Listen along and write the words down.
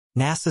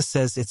NASA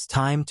says it's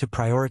time to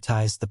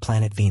prioritize the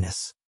planet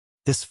Venus.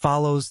 This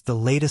follows the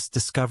latest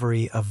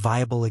discovery of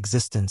viable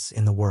existence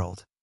in the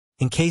world.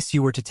 In case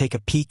you were to take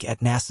a peek at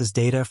NASA's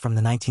data from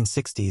the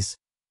 1960s,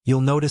 you'll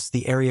notice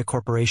the Area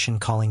Corporation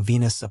calling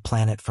Venus a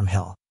planet from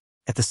hell.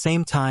 At the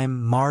same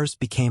time, Mars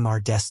became our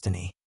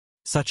destiny.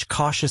 Such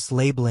cautious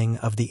labeling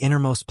of the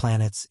innermost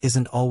planets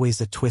isn't always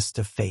a twist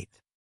of fate.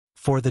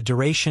 For the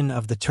duration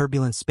of the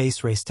turbulent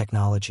space race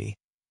technology,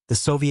 the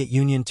Soviet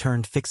Union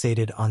turned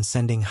fixated on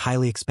sending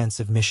highly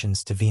expensive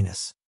missions to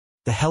Venus.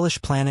 The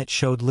hellish planet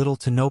showed little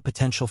to no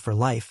potential for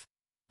life,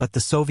 but the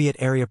Soviet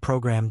area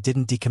program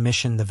didn't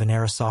decommission the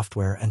Venera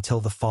software until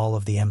the fall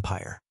of the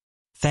empire.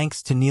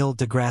 Thanks to Neil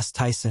deGrasse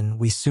Tyson,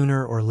 we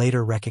sooner or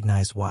later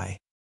recognize why.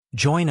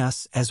 Join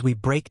us as we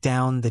break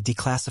down the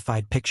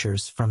declassified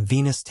pictures from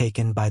Venus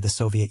taken by the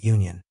Soviet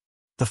Union.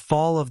 The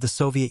fall of the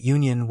Soviet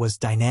Union was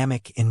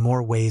dynamic in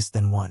more ways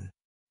than one.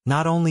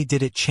 Not only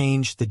did it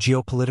change the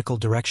geopolitical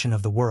direction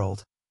of the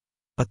world,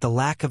 but the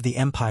lack of the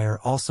empire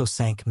also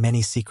sank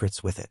many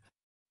secrets with it.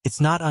 It's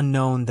not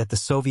unknown that the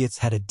Soviets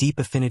had a deep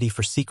affinity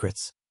for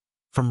secrets,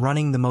 from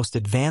running the most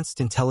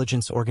advanced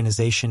intelligence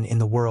organization in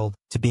the world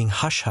to being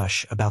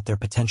hush-hush about their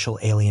potential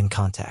alien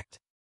contact.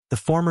 The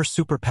former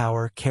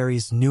superpower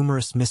carries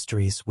numerous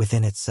mysteries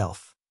within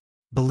itself.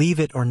 Believe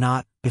it or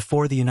not,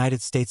 before the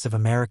United States of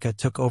America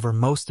took over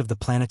most of the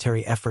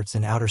planetary efforts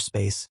in outer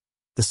space,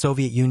 the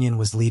Soviet Union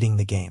was leading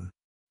the game.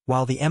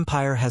 While the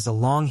empire has a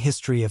long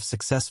history of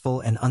successful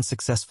and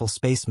unsuccessful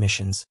space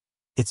missions,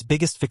 its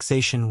biggest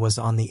fixation was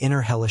on the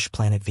inner hellish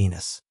planet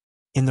Venus.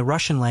 In the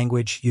Russian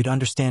language, you'd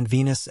understand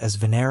Venus as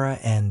Venera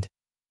and,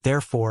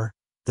 therefore,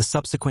 the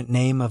subsequent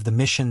name of the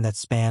mission that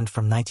spanned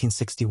from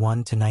 1961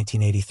 to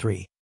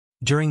 1983.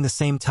 During the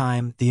same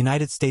time, the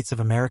United States of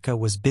America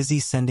was busy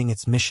sending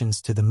its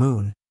missions to the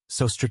moon,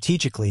 so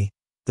strategically,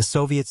 the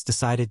Soviets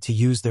decided to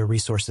use their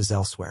resources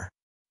elsewhere.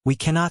 We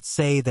cannot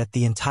say that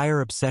the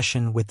entire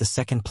obsession with the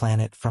second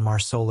planet from our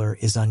solar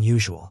is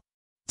unusual.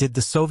 Did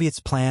the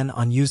Soviets plan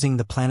on using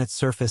the planet's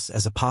surface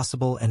as a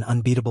possible and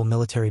unbeatable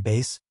military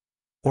base?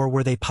 Or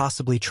were they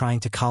possibly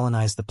trying to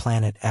colonize the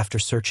planet after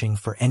searching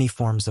for any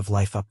forms of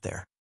life up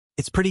there?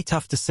 It's pretty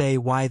tough to say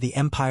why the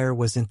empire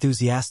was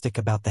enthusiastic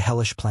about the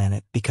hellish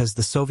planet because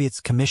the Soviets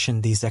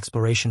commissioned these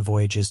exploration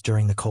voyages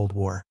during the Cold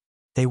War.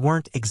 They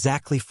weren't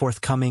exactly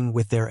forthcoming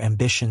with their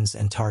ambitions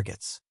and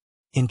targets.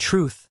 In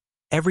truth,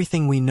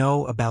 everything we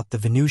know about the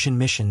Venusian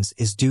missions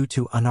is due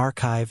to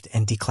unarchived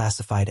and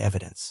declassified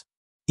evidence.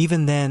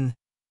 Even then,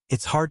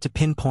 it's hard to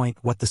pinpoint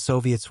what the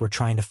Soviets were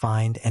trying to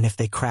find and if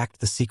they cracked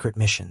the secret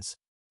missions.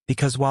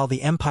 Because while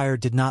the empire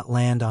did not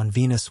land on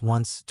Venus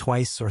once,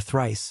 twice, or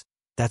thrice,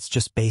 that's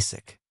just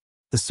basic.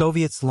 The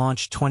Soviets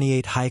launched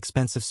 28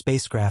 high-expensive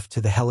spacecraft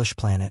to the hellish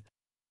planet,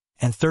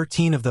 and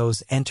 13 of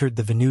those entered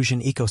the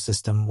Venusian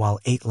ecosystem while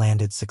 8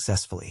 landed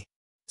successfully.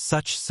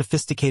 Such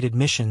sophisticated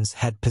missions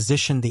had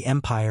positioned the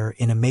empire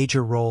in a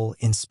major role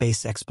in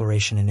space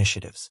exploration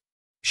initiatives.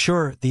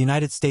 Sure, the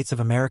United States of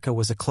America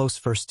was a close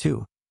first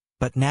too,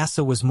 but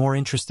NASA was more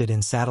interested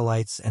in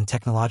satellites and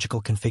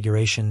technological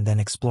configuration than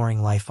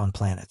exploring life on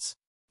planets.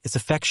 Its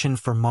affection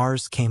for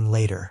Mars came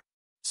later.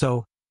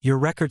 So, your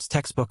records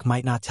textbook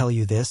might not tell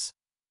you this,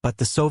 but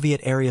the Soviet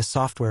area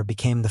software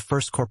became the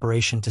first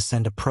corporation to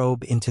send a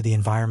probe into the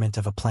environment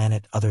of a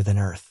planet other than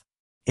Earth.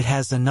 It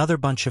has another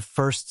bunch of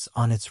firsts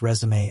on its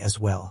resume as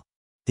well.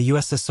 The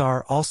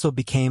USSR also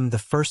became the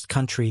first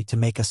country to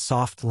make a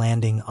soft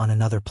landing on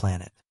another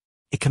planet.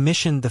 It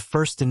commissioned the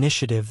first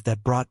initiative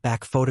that brought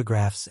back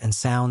photographs and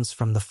sounds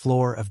from the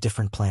floor of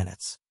different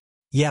planets.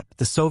 Yep,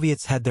 the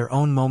Soviets had their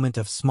own moment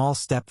of small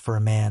step for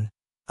a man,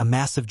 a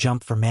massive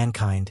jump for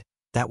mankind.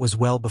 That was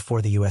well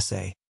before the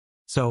USA.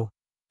 So,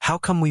 how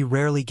come we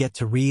rarely get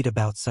to read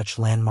about such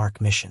landmark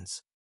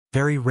missions?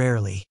 Very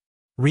rarely.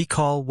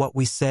 Recall what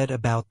we said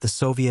about the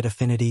Soviet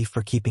affinity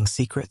for keeping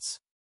secrets?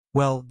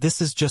 Well,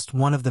 this is just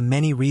one of the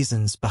many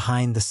reasons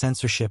behind the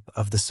censorship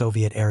of the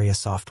Soviet area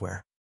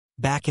software.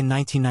 Back in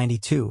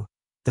 1992,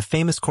 the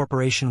famous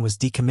corporation was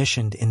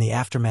decommissioned in the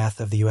aftermath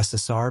of the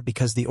USSR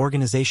because the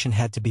organization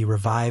had to be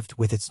revived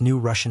with its new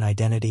Russian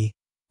identity,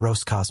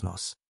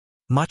 Roscosmos.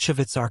 Much of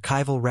its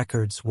archival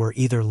records were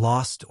either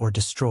lost or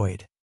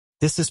destroyed.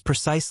 This is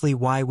precisely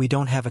why we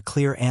don't have a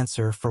clear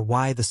answer for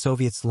why the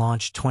Soviets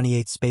launched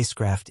 28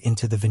 spacecraft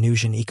into the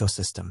Venusian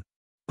ecosystem.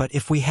 But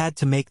if we had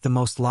to make the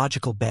most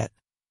logical bet,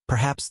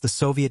 perhaps the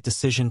Soviet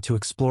decision to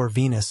explore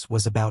Venus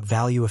was about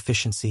value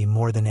efficiency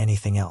more than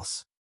anything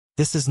else.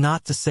 This is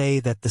not to say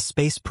that the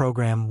space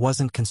program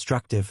wasn't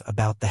constructive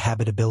about the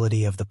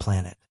habitability of the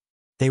planet.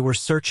 They were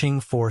searching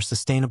for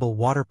sustainable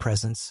water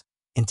presence,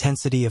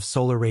 intensity of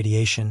solar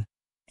radiation,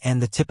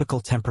 and the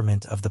typical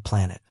temperament of the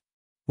planet.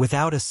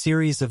 Without a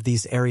series of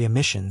these area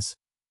missions,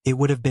 it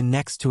would have been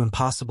next to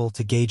impossible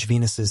to gauge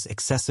Venus's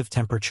excessive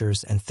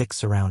temperatures and thick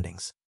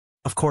surroundings.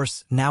 Of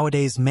course,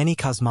 nowadays many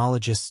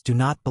cosmologists do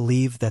not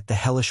believe that the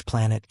hellish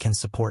planet can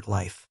support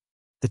life.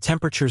 The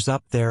temperatures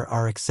up there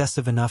are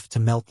excessive enough to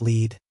melt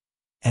lead,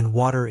 and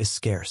water is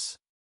scarce.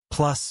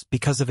 Plus,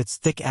 because of its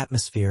thick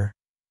atmosphere,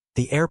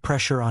 The air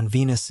pressure on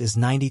Venus is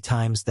 90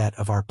 times that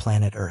of our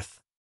planet Earth.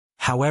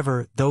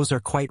 However, those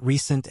are quite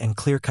recent and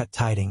clear-cut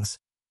tidings,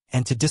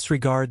 and to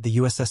disregard the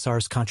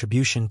USSR's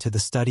contribution to the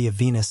study of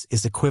Venus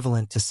is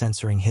equivalent to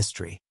censoring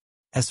history.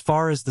 As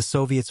far as the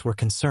Soviets were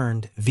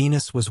concerned,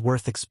 Venus was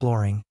worth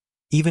exploring,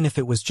 even if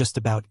it was just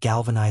about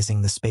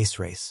galvanizing the space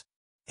race.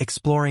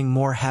 Exploring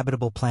more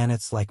habitable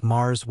planets like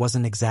Mars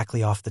wasn't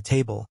exactly off the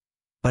table,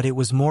 but it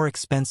was more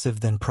expensive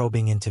than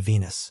probing into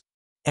Venus.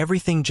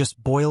 Everything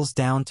just boils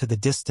down to the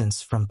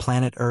distance from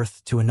planet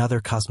Earth to another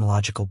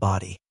cosmological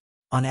body.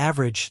 On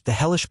average, the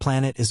hellish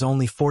planet is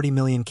only 40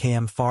 million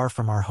km far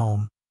from our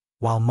home,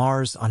 while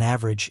Mars, on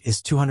average,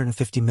 is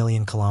 250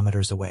 million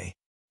kilometers away.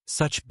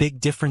 Such big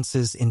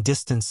differences in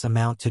distance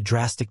amount to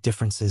drastic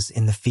differences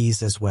in the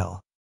fees as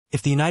well.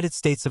 If the United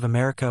States of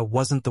America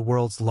wasn't the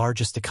world's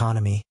largest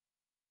economy,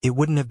 it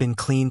wouldn't have been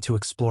clean to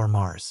explore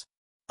Mars.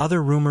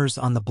 Other rumors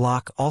on the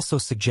block also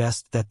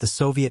suggest that the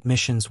Soviet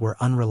missions were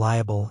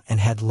unreliable and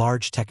had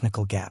large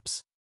technical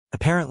gaps.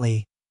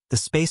 Apparently, the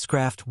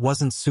spacecraft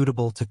wasn't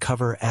suitable to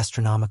cover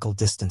astronomical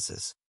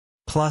distances.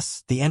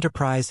 Plus, the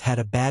Enterprise had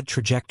a bad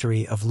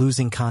trajectory of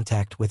losing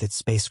contact with its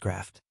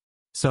spacecraft.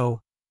 So,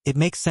 it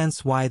makes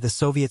sense why the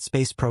Soviet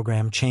space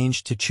program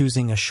changed to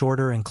choosing a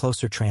shorter and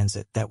closer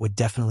transit that would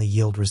definitely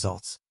yield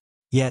results.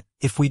 Yet,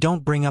 if we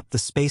don't bring up the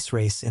space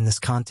race in this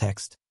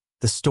context,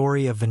 the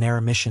story of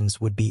Venera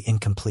missions would be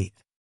incomplete.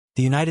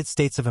 The United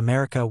States of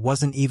America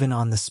wasn't even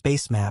on the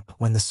space map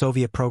when the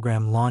Soviet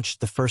program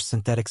launched the first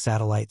synthetic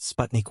satellite,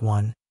 Sputnik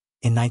 1,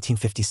 in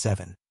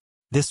 1957.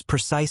 This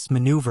precise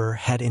maneuver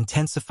had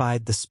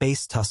intensified the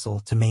space tussle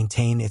to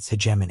maintain its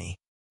hegemony.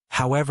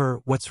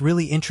 However, what's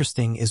really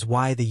interesting is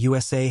why the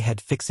USA had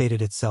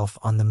fixated itself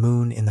on the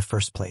moon in the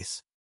first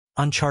place.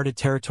 Uncharted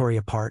territory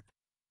apart,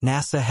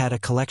 NASA had a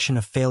collection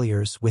of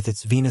failures with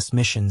its Venus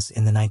missions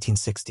in the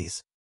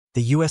 1960s.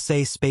 The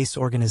USA Space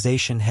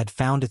Organization had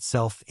found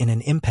itself in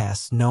an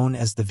impasse known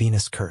as the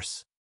Venus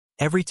Curse.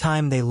 Every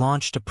time they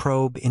launched a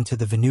probe into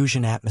the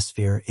Venusian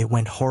atmosphere, it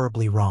went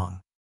horribly wrong.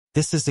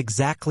 This is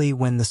exactly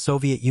when the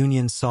Soviet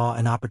Union saw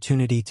an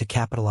opportunity to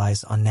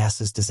capitalize on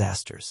NASA's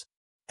disasters.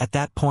 At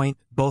that point,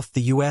 both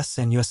the US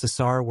and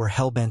USSR were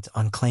hell-bent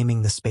on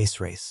claiming the space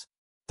race.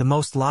 The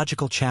most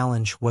logical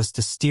challenge was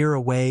to steer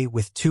away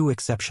with two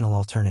exceptional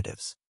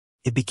alternatives.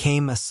 It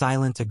became a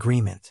silent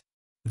agreement.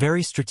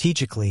 Very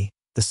strategically,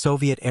 the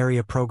Soviet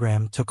area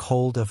program took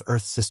hold of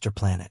Earth's sister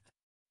planet.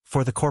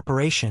 For the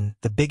corporation,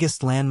 the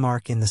biggest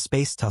landmark in the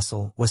space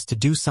tussle was to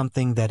do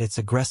something that its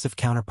aggressive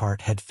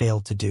counterpart had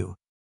failed to do.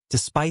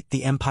 Despite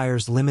the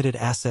empire's limited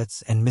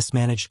assets and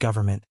mismanaged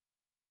government,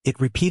 it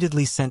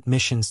repeatedly sent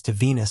missions to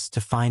Venus to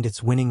find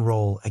its winning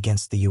role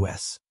against the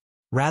US.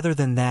 Rather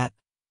than that,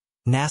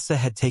 NASA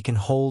had taken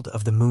hold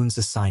of the moon's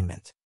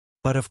assignment.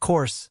 But of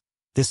course,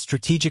 this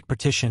strategic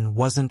partition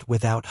wasn't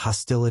without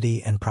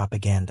hostility and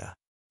propaganda.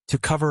 To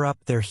cover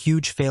up their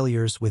huge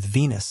failures with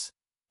Venus,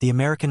 the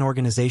American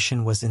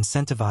organization was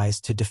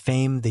incentivized to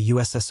defame the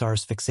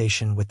USSR's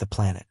fixation with the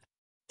planet.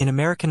 In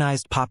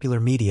Americanized popular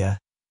media,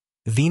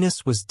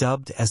 Venus was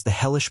dubbed as the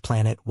hellish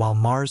planet while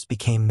Mars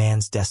became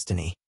man's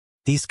destiny.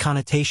 These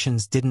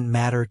connotations didn't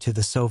matter to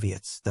the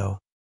Soviets, though.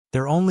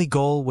 Their only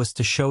goal was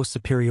to show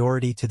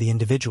superiority to the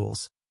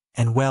individuals,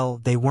 and well,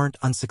 they weren't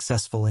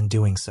unsuccessful in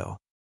doing so.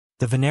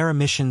 The Venera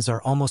missions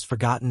are almost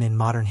forgotten in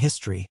modern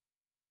history,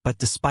 but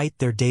despite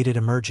their dated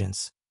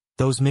emergence,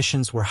 those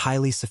missions were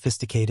highly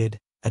sophisticated,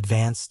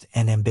 advanced,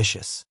 and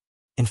ambitious.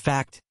 In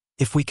fact,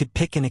 if we could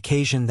pick an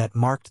occasion that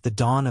marked the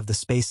dawn of the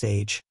space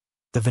age,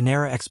 the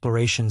Venera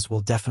explorations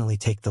will definitely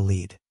take the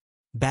lead.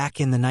 Back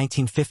in the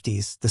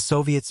 1950s, the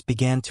Soviets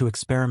began to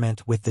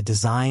experiment with the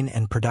design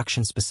and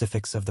production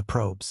specifics of the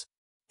probes.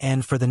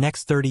 And for the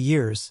next 30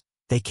 years,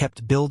 they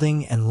kept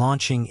building and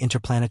launching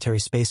interplanetary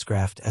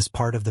spacecraft as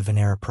part of the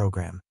Venera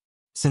program.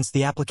 Since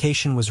the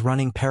application was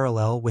running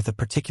parallel with a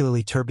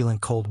particularly turbulent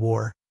Cold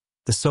War,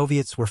 the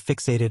Soviets were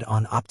fixated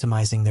on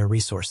optimizing their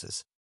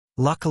resources.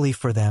 Luckily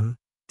for them,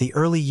 the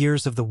early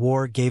years of the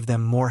war gave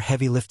them more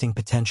heavy lifting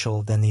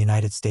potential than the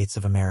United States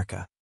of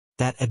America.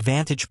 That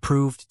advantage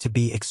proved to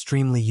be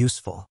extremely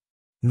useful.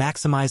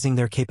 Maximizing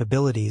their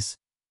capabilities,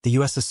 the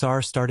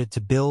USSR started to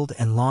build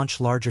and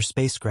launch larger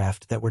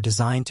spacecraft that were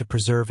designed to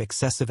preserve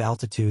excessive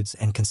altitudes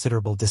and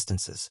considerable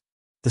distances.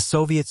 The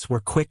Soviets were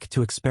quick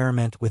to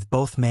experiment with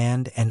both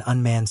manned and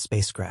unmanned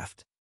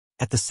spacecraft.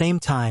 At the same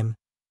time,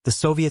 the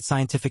Soviet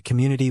scientific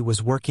community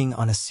was working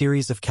on a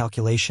series of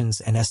calculations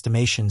and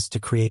estimations to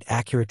create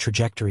accurate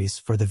trajectories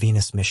for the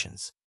Venus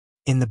missions.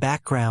 In the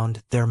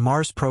background, their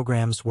Mars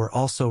programs were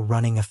also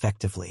running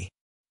effectively.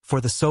 For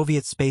the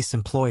Soviet space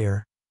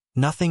employer,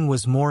 nothing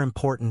was more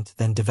important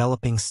than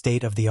developing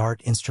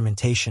state-of-the-art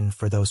instrumentation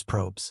for those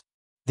probes.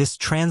 This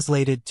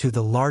translated to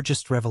the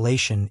largest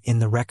revelation in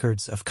the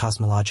records of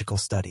cosmological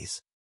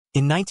studies.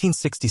 In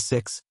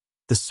 1966,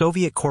 the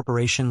Soviet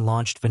corporation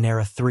launched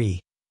Venera 3,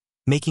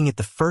 making it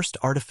the first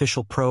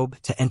artificial probe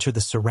to enter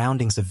the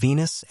surroundings of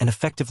Venus and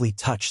effectively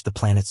touch the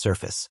planet's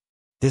surface.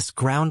 This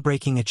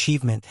groundbreaking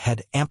achievement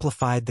had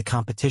amplified the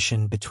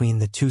competition between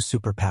the two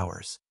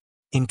superpowers.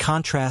 In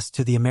contrast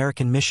to the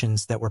American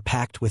missions that were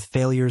packed with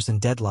failures and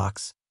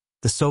deadlocks,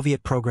 the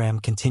Soviet program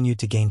continued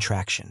to gain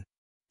traction.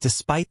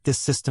 Despite this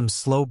system's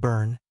slow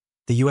burn,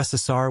 the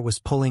USSR was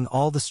pulling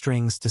all the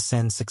strings to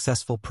send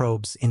successful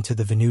probes into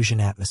the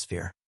Venusian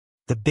atmosphere.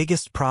 The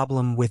biggest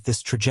problem with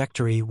this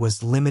trajectory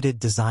was limited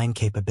design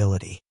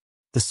capability.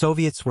 The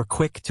Soviets were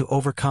quick to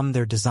overcome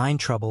their design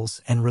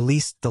troubles and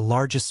released the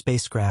largest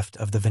spacecraft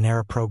of the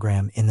Venera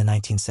program in the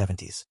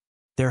 1970s.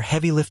 Their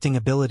heavy lifting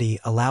ability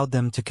allowed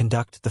them to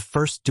conduct the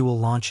first dual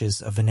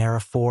launches of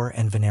Venera 4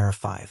 and Venera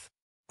 5.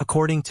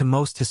 According to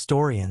most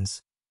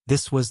historians,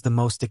 this was the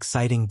most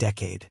exciting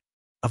decade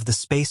of the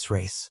space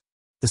race.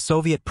 The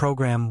Soviet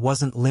program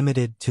wasn't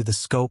limited to the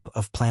scope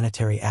of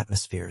planetary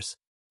atmospheres.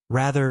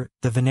 Rather,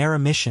 the Venera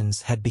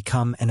missions had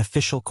become an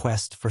official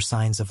quest for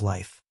signs of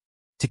life.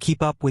 To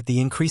keep up with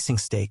the increasing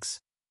stakes,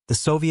 the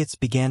Soviets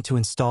began to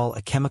install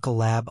a chemical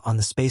lab on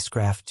the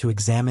spacecraft to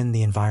examine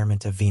the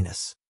environment of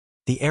Venus.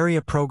 The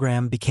Area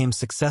program became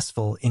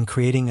successful in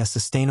creating a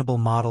sustainable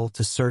model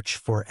to search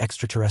for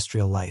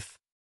extraterrestrial life.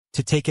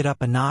 To take it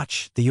up a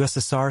notch, the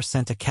USSR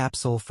sent a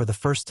capsule for the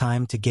first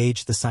time to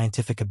gauge the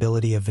scientific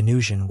ability of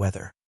Venusian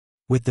weather.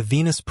 With the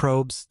Venus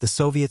probes, the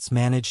Soviets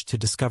managed to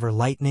discover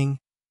lightning,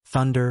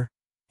 thunder,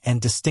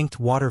 and distinct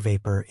water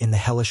vapor in the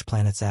hellish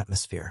planet's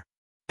atmosphere.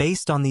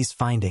 Based on these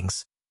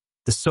findings,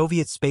 the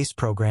Soviet space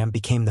program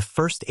became the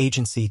first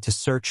agency to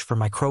search for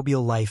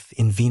microbial life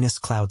in Venus'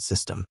 cloud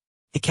system.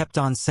 It kept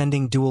on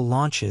sending dual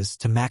launches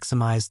to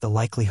maximize the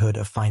likelihood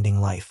of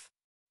finding life.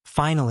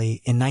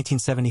 Finally, in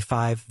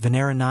 1975,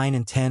 Venera 9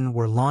 and 10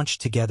 were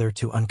launched together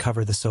to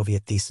uncover the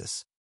Soviet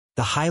thesis.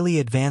 The highly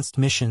advanced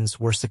missions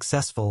were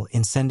successful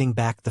in sending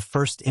back the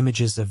first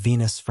images of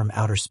Venus from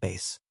outer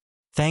space.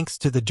 Thanks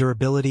to the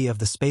durability of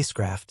the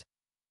spacecraft,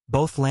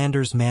 both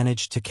landers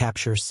managed to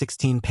capture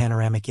 16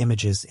 panoramic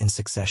images in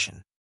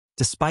succession.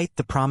 Despite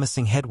the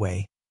promising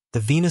headway, the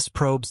Venus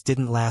probes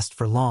didn't last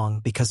for long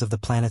because of the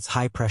planet's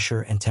high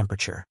pressure and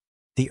temperature.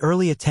 The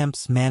early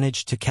attempts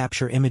managed to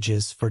capture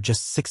images for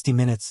just 60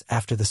 minutes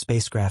after the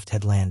spacecraft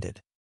had landed.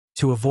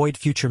 To avoid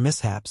future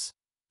mishaps,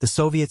 the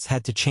Soviets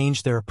had to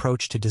change their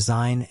approach to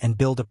design and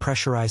build a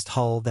pressurized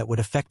hull that would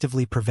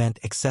effectively prevent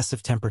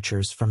excessive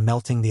temperatures from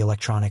melting the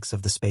electronics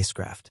of the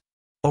spacecraft.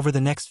 Over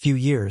the next few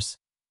years,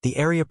 the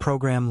Area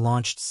program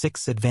launched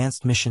 6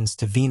 advanced missions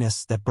to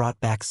Venus that brought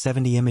back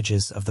 70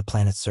 images of the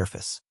planet's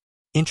surface.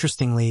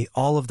 Interestingly,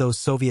 all of those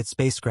Soviet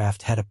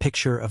spacecraft had a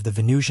picture of the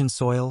Venusian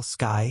soil,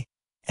 sky,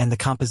 and the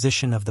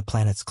composition of the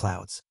planet's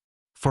clouds.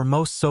 For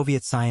most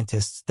Soviet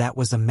scientists, that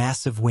was a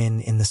massive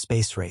win in the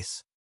space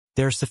race.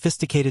 Their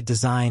sophisticated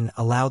design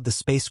allowed the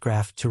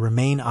spacecraft to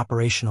remain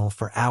operational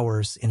for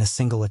hours in a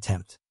single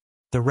attempt.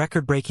 The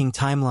record-breaking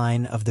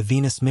timeline of the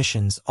Venus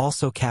missions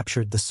also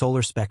captured the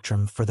solar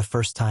spectrum for the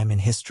first time in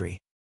history.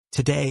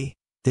 Today,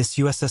 this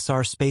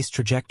USSR space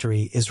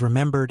trajectory is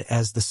remembered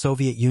as the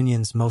Soviet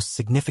Union's most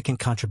significant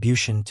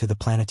contribution to the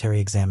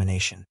planetary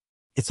examination.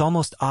 It's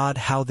almost odd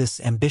how this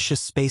ambitious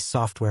space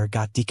software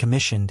got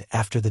decommissioned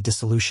after the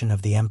dissolution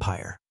of the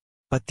empire.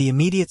 But the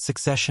immediate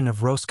succession of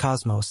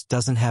Roscosmos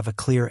doesn't have a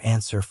clear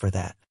answer for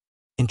that.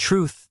 In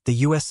truth, the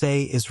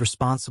USA is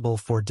responsible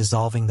for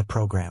dissolving the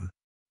program.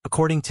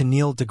 According to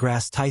Neil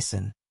deGrasse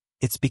Tyson,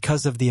 it's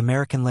because of the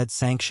American-led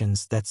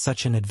sanctions that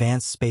such an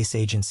advanced space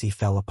agency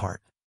fell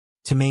apart.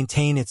 To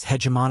maintain its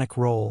hegemonic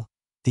role,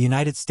 the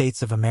United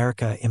States of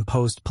America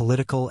imposed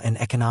political and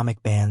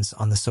economic bans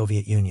on the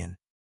Soviet Union.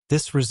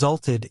 This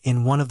resulted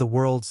in one of the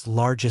world's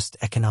largest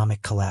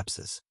economic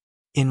collapses.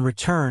 In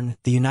return,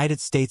 the United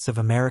States of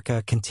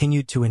America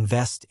continued to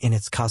invest in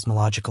its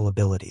cosmological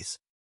abilities.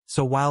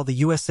 So while the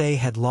USA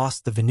had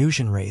lost the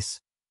Venusian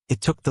race, it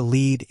took the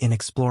lead in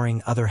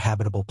exploring other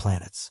habitable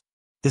planets.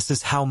 This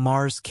is how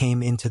Mars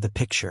came into the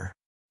picture.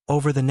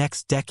 Over the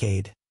next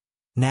decade,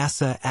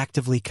 NASA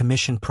actively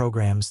commissioned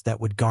programs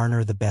that would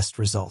garner the best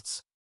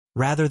results.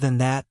 Rather than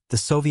that, the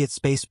Soviet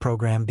space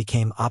program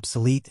became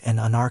obsolete and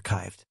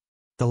unarchived.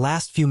 The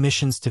last few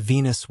missions to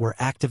Venus were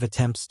active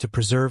attempts to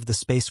preserve the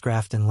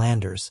spacecraft and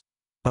landers,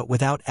 but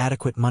without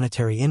adequate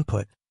monetary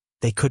input,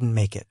 they couldn't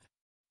make it.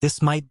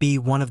 This might be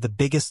one of the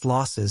biggest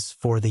losses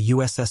for the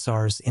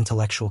USSR's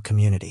intellectual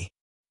community.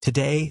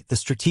 Today, the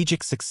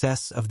strategic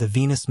success of the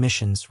Venus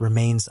missions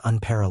remains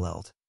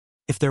unparalleled.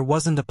 If there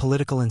wasn't a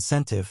political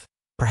incentive,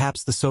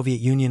 perhaps the Soviet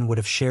Union would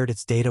have shared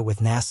its data with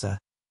NASA,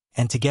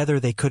 and together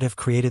they could have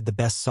created the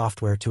best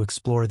software to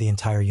explore the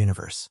entire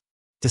universe.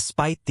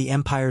 Despite the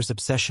empire's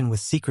obsession with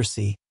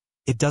secrecy,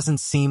 it doesn't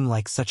seem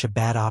like such a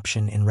bad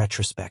option in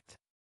retrospect.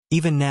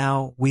 Even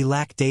now, we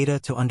lack data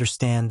to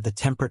understand the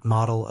temperate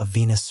model of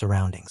Venus'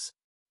 surroundings.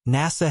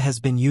 NASA has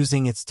been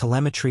using its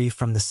telemetry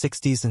from the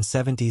 60s and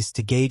 70s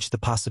to gauge the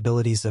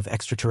possibilities of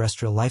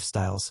extraterrestrial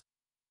lifestyles,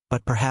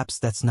 but perhaps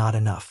that's not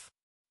enough.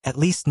 At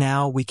least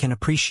now we can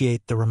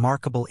appreciate the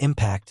remarkable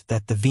impact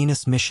that the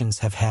Venus missions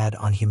have had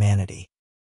on humanity.